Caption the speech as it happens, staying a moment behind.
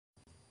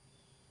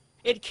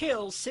It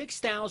kills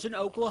 6,000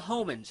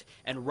 Oklahomans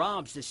and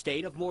robs the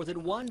state of more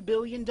than $1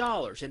 billion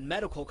in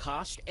medical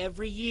costs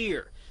every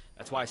year.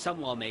 That's why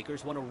some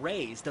lawmakers want to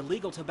raise the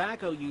legal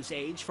tobacco use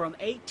age from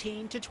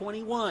 18 to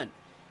 21.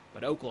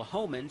 But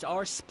Oklahomans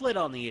are split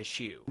on the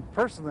issue.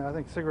 Personally, I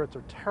think cigarettes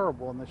are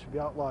terrible and they should be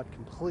outlawed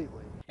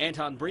completely.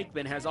 Anton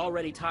Brinkman has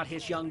already taught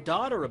his young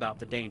daughter about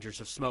the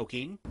dangers of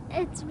smoking.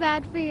 It's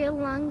bad for your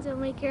lungs. It'll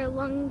make your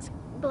lungs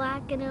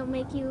black and it'll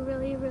make you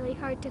really, really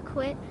hard to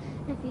quit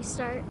if you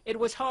start. It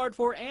was hard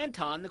for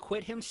Anton to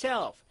quit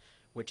himself,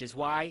 which is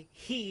why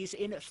he's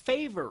in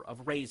favor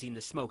of raising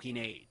the smoking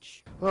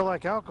age. Well,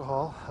 like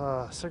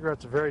alcohol,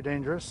 cigarettes are very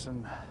dangerous,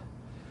 and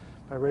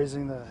by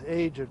raising the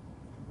age, it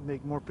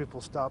make more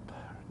people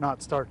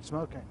not start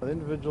smoking. The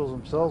individuals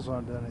themselves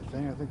won't do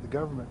anything. I think the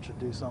government should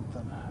do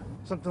something.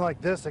 Something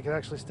like this, they could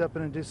actually step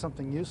in and do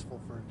something useful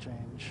for a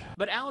change.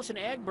 But Allison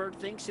Egbert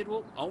thinks it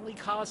will only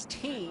cause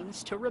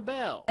teens to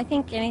rebel. I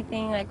think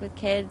anything like with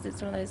kids,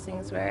 it's one of those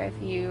things where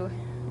if you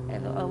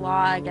have a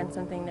law against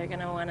something, they're going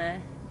to want to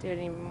do it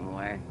even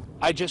more.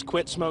 I just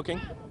quit smoking,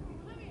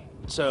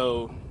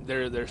 so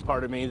there's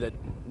part of me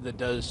that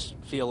does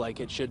feel like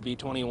it should be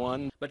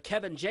 21. But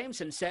Kevin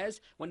Jameson says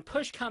when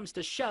push comes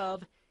to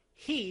shove,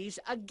 he's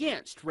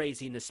against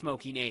raising the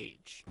smoking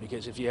age.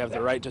 Because if you have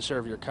the right to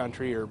serve your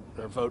country or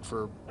vote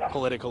for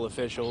political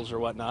officials or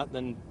whatnot,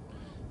 then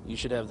you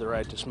should have the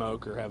right to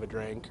smoke or have a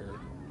drink or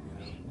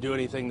do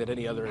anything that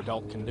any other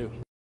adult can do.